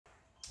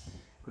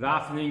Good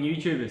afternoon,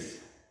 YouTubers.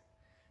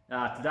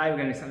 Today we're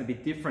going to do something a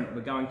bit different.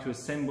 We're going to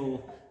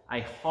assemble a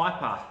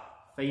Hyper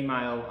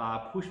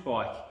female push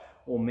bike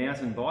or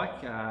mountain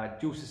bike,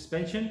 dual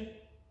suspension,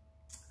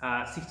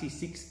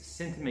 66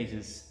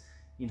 centimetres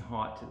in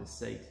height to the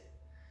seat.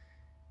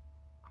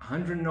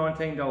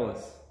 $119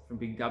 from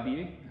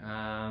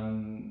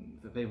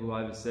BigW. For people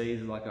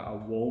overseas, like a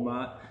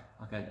Walmart,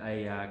 like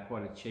a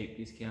quite a cheap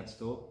discount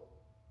store.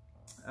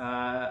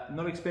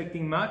 Not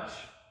expecting much,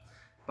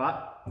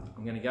 but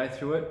I'm going to go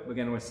through it, we're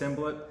going to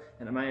assemble it,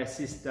 and it may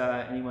assist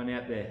anyone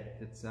out there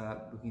that's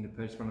looking to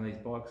purchase one of these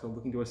bikes or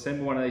looking to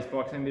assemble one of these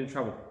bikes in a bit of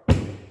trouble.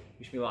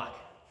 Wish me luck.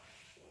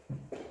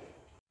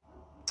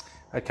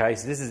 Okay,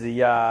 so this is the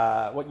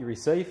what you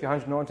receive for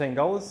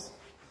 $119.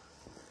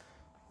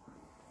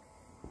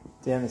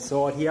 Down the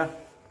side here,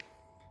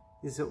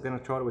 this is what we're going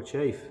to try to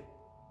achieve.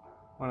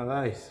 One of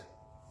those.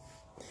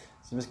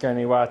 So I'm just going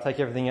to take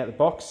everything out of the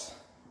box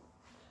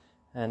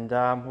and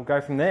we'll go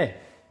from there.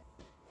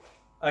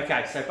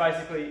 Okay, so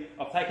basically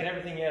I've taken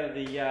everything out of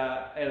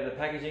the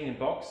packaging and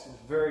box. It's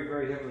very,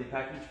 very heavily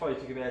packaged. Probably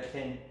took about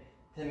 10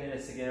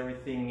 minutes to get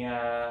everything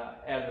out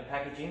of the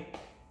packaging.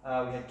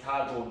 We had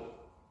cardboard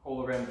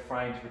all around the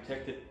frame to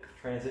protect it,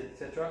 transit,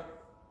 etc.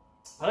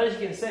 But as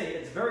you can see,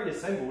 it's very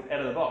assembled out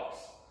of the box.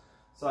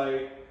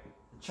 So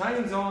the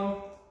chain's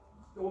on,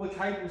 all the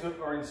cables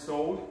are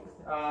installed.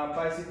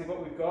 Basically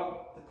what we've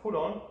got to put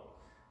on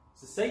is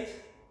the seat,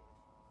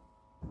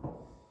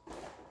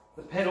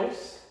 the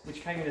pedals,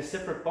 which came in a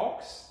separate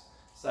box,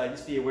 so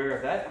just be aware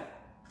of that.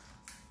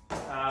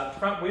 The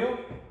front wheel,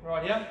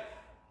 right here,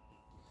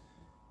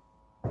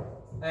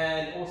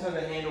 and also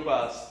the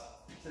handlebars.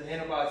 So the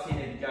handlebars here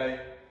need to go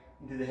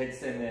into the head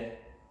stem there.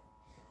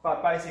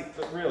 But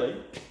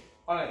really,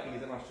 I don't think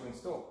there's that much to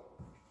install.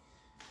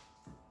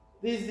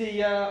 There's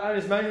the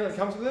owner's manual that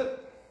comes with it,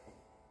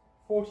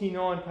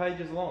 49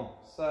 pages long.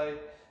 So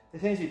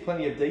there seems to be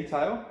plenty of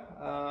detail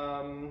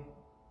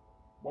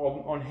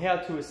on how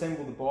to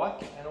assemble the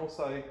bike and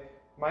also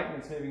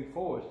maintenance moving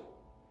forward.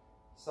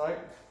 So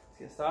let's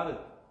get started.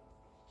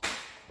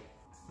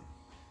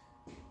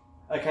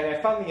 Okay, now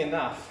funnily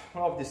enough,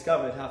 what I've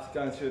discovered after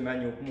going through the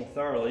manual more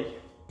thoroughly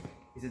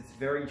is it's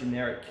very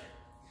generic.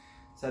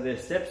 So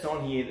there's steps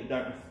on here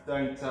that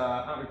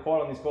aren't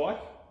required on this bike.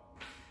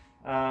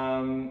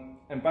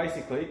 And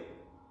basically,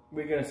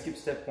 we're going to skip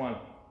step one.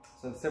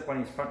 So step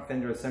one is front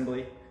fender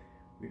assembly.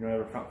 We don't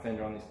have a front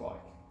fender on this bike.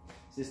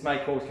 So this may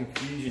cause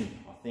confusion,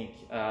 I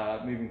think,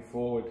 moving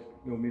forward,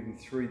 or moving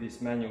through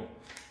this manual.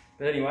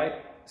 But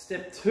anyway,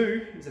 step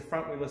two is a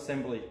front wheel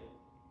assembly.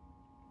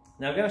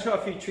 Now I'm going to show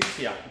a few tricks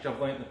here, which I've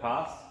learned in the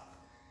past.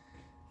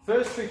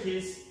 First trick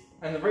is,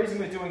 and the reason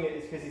we're doing it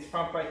is because this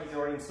front brake is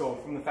already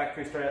installed from the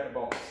factory straight out the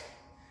box.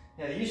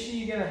 Now the issue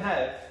you're going to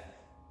have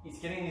is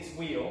getting this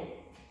wheel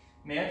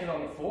mounted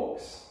on the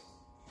forks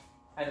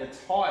and the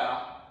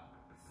tyre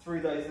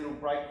through those little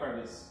brake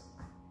covers.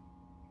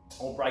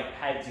 Or brake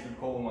pads, you could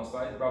call them, I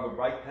suppose, rubber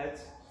brake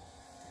pads.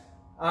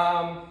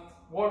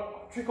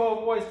 What trick I've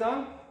always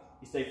done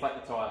is deflate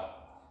the tyre.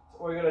 So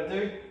all you've got to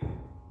do,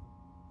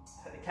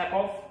 take the cap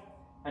off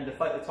and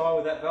deflate the tyre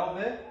with that valve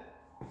there,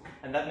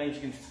 and that means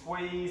you can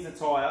squeeze the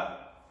tyre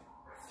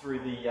through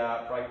the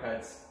brake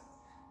pads.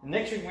 The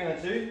next trick we're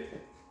going to do,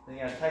 we're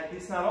going to take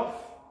this nut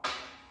off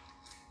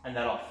and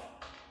that off.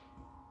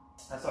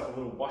 That's like a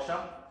little washer,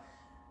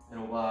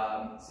 and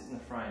it'll sit in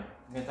the frame.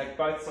 I'm going to take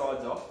both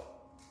sides off.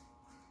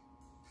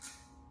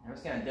 I'm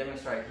just going to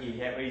demonstrate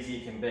here how easy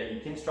it can be.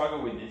 You can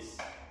struggle with this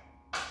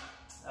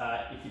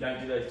if you don't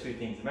do those two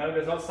things. The manual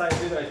does not say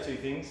do those two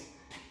things,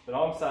 but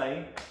I'm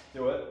saying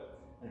do it,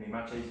 and it'll be a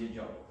much easier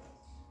job.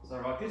 So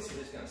like this,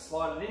 we're just going to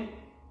slide it in.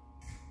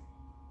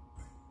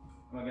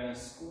 And we're going to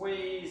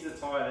squeeze the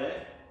tyre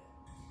there.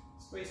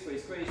 Squeeze,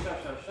 squeeze, squeeze,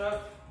 shove, shove,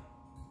 shove.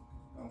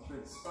 Going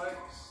through the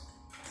spokes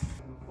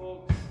and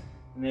forks.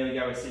 And there we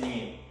go, we're sitting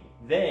in.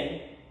 Then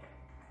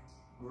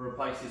we'll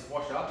replace this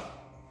washer,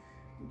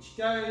 which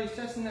goes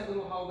just in that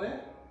little hole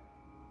there,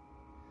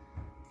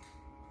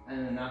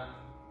 and the nut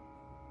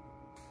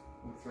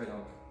with thread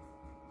on.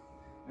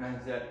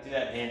 And do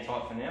that hand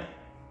tight for now.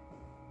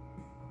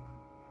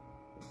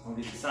 I'll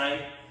do the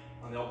same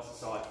on the opposite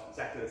side,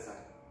 exactly the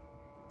same.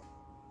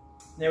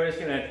 Now we're just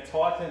going to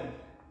tighten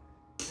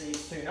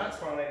these two nuts,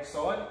 one on each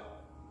side.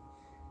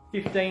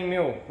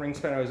 15mm ring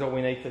spanner is all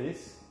we need for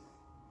this.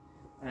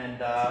 And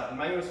the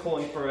manual is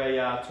calling for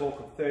a torque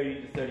of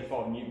 30 to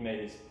 35 Newton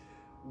meters.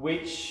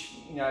 Which,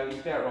 you know, is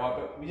about right,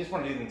 but we just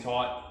want to do them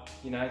tight,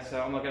 you know,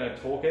 so I'm not going to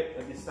torque it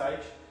at this stage,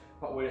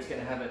 but we're just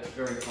going to have it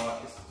very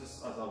tight, just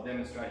as I'll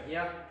demonstrate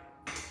here.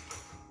 Just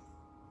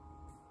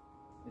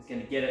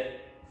going to get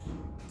it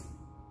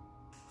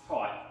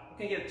tight. We're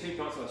going to get it too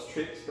tight so it's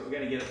trips, but we're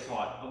going to get it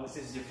tight.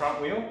 Obviously this is your front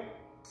wheel.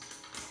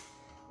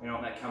 We don't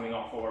want that coming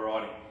off while we're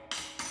riding.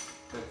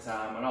 But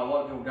I know a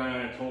lot of people don't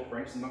own a torque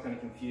wrench, so I'm not going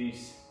to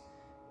confuse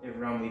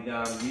everyone with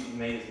Newton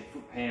meters and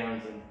foot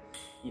pounds and,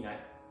 you know,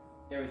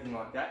 everything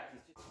like that.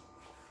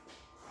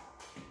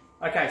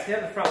 Okay, so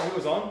now the front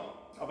wheel's on,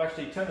 I've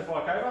actually turned the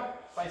bike over,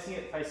 facing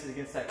it, faces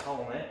against that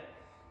column there.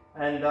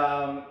 And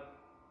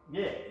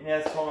Yeah, now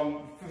it's time.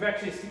 We've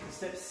actually skipped to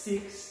step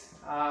 6.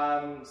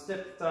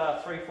 Step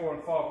 3, 4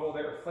 and 5 are all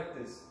about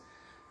reflectors,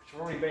 which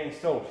have already been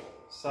installed.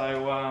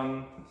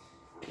 So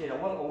yeah,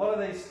 a lot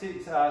of these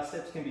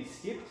steps can be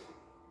skipped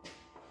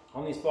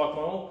on this bike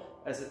model,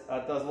 as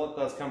a lot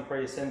does come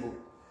pre-assembled.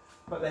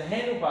 But the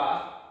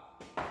handlebar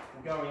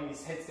will go in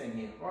this headstand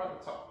here, right at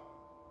the top.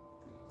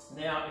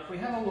 Now, if we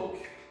have a look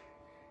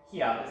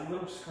here, there's a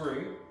little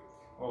screw,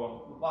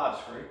 or a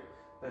large screw,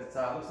 that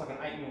looks like an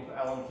 8mm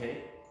Allen key,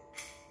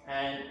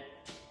 and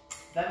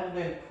that will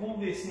then pull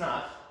this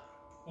nut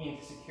in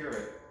to secure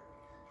it.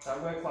 So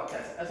it works like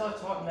that. So as I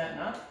tighten that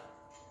nut,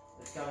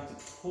 it's going to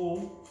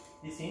pull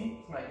this in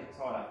to make it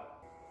tighter.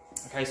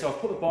 Okay, so I've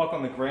put the bike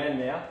on the ground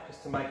now,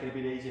 just to make it a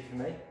bit easier for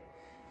me.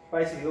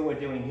 Basically all we're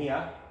doing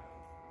here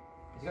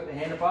is you've got the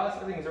handlebars,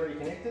 everything's already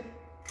connected.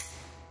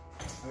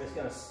 I'm just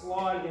going to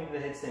slide it into the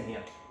headstand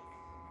here.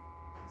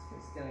 So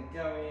it's going to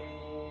go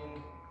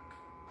in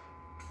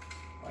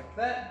like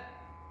that.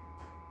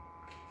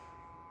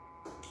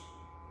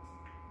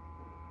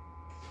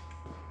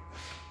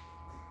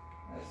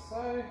 As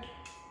so.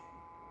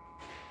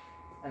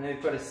 And then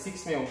we've got a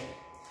 6mm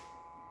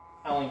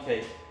Allen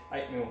key,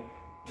 8mm,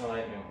 not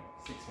 8mm,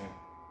 6mm.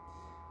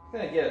 I'm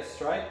going to get it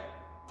straight.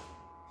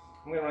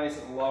 I'm going to run this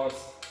at the lowest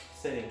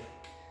setting,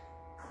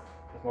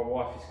 because my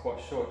wife is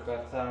quite short,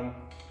 but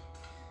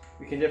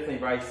we can definitely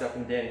raise it up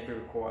and down if we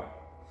require.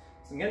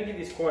 So I'm going to give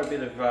this quite a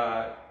bit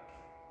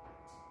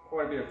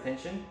of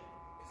tension,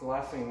 because the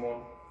last thing we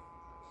want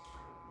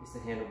is the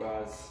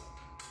handlebars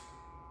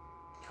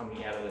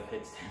coming out of the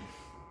headstand.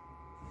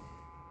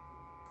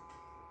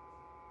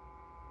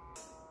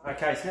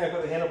 Okay, so now I've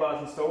got the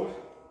handlebars installed.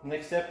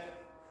 Next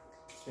step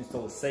is to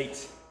install the seat.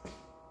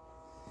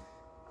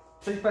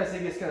 So it's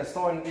basically just going to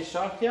slide into this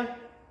shaft here,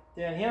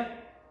 down here.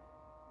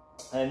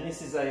 And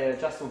this is a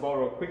adjustable bolt,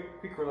 or a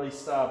quick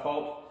release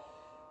bolt.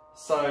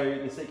 So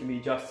the seat can be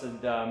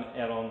adjusted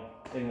out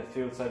in the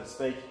field, so to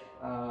speak,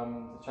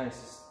 to change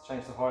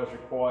the height as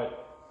required.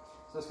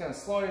 So it's going to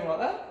slide in like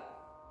that.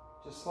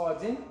 Just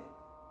slides in.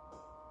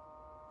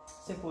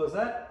 Simple as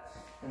that.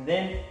 And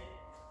then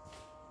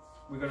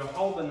we're going to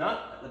hold the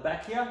nut at the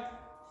back here,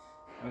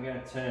 and we're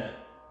going to turn it.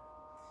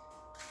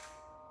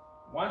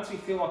 Once we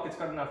feel like it's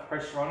got enough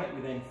pressure on it,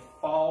 we then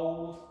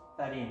fold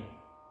that in.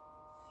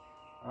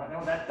 Alright, now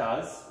what that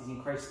does is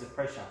increase the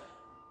pressure,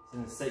 so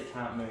then the seat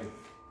can't move.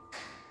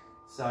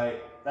 So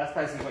that's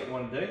basically what you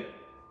want to do.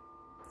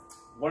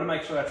 You want to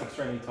make sure that's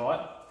extremely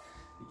tight,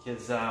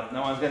 because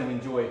no one's going to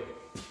enjoy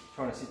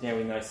trying to sit down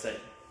with no seat.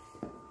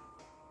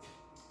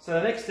 So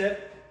the next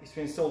step is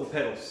to install the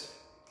pedals.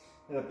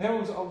 Now the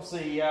pedals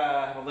obviously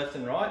have a left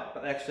and right,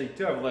 but they actually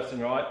do have a left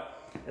and right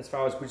as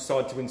far as which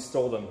side to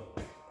install them.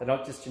 They're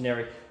not just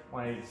generic,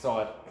 one either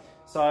side.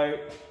 So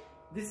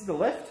this is the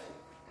left,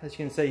 as you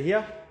can see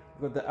here.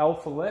 We've got the L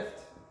for left,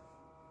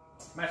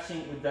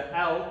 matching with the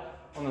L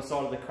on the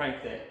side of the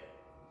crank there.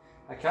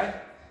 Okay,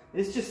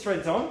 this just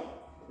threads on.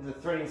 There's a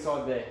thread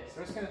inside there. So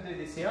we're just going to do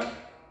this here.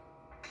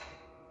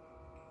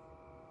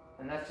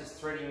 And that's just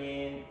threading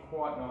in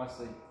quite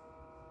nicely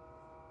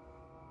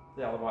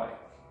the other way.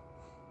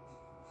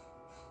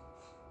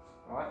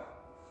 Alright,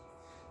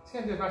 just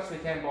going to do as much as we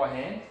can by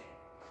hand.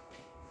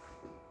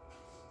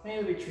 It's a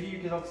little bit tricky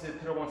because obviously the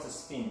pedal wants to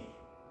spin.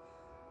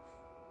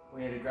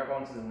 We need to grab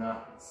onto the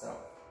nut itself.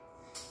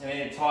 And we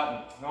need to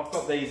tighten. Now I've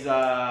got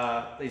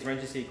these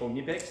wrenches here called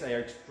Nipex. They are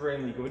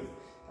extremely good.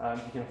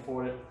 If you can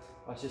afford it,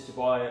 I suggest you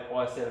buy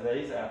a set of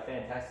these. They are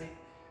fantastic.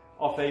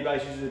 Off eBay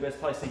is usually the best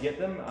place to get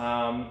them.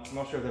 I'm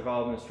not sure if they're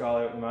available in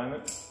Australia at the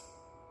moment,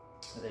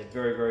 but they're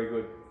very, very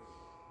good.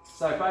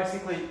 So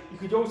basically, you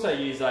could also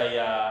use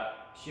a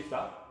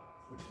shifter,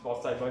 which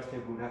I'd say most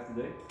people would have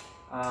to do.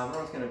 I'm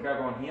just going to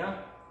grab on here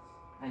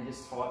and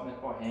just tighten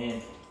it by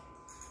hand.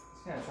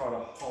 Just going to try to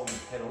hold the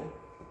pedal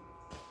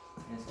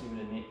and just give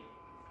it a nip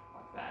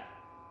like that.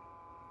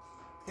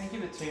 Don't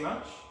give it too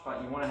much,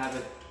 but you want to have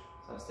it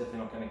so it's definitely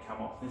not going to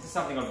come off. This is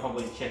something I'd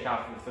probably check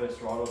after the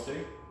first ride or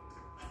two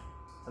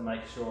to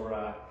make sure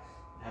it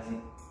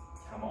hasn't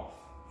come off.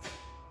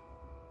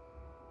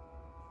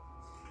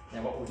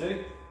 Now what we'll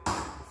do, we'll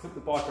flip the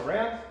bike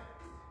around,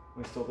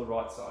 we'll install the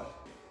right side.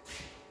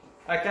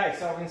 Okay,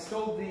 so I've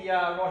installed the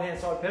right hand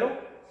side pedal,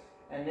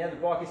 and now the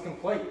bike is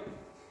complete.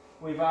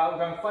 We've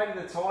inflated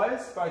the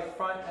tyres, both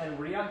front and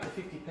rear, to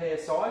 50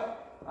 PSI,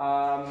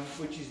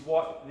 which is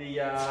what the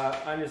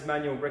owner's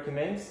manual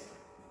recommends.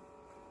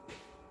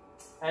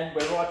 And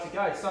we're right to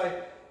go.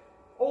 So,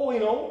 all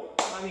in all,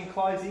 in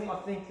closing, I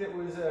think that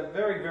was a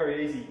very,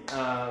 very easy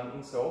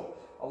install.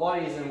 A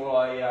lot easier than what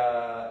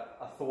I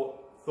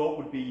thought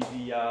would be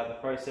the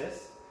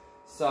process.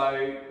 So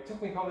it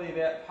took me probably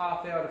about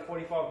half hour to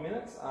 45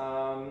 minutes.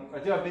 I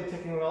do have a bit of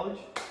technical knowledge,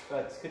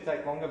 but it could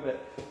take longer.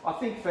 But I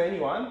think for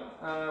anyone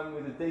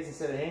with a decent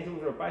set of hand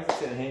tools, or a basic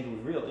set of hand tools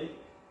really,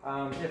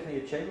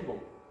 definitely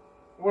achievable.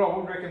 What I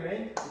would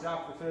recommend is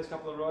after the first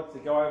couple of rides to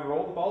go over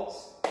all the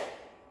bolts,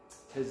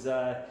 because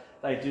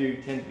they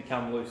do tend to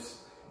become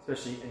loose,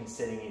 especially in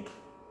setting in.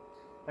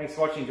 Thanks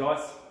for watching,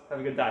 guys. Have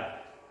a good day.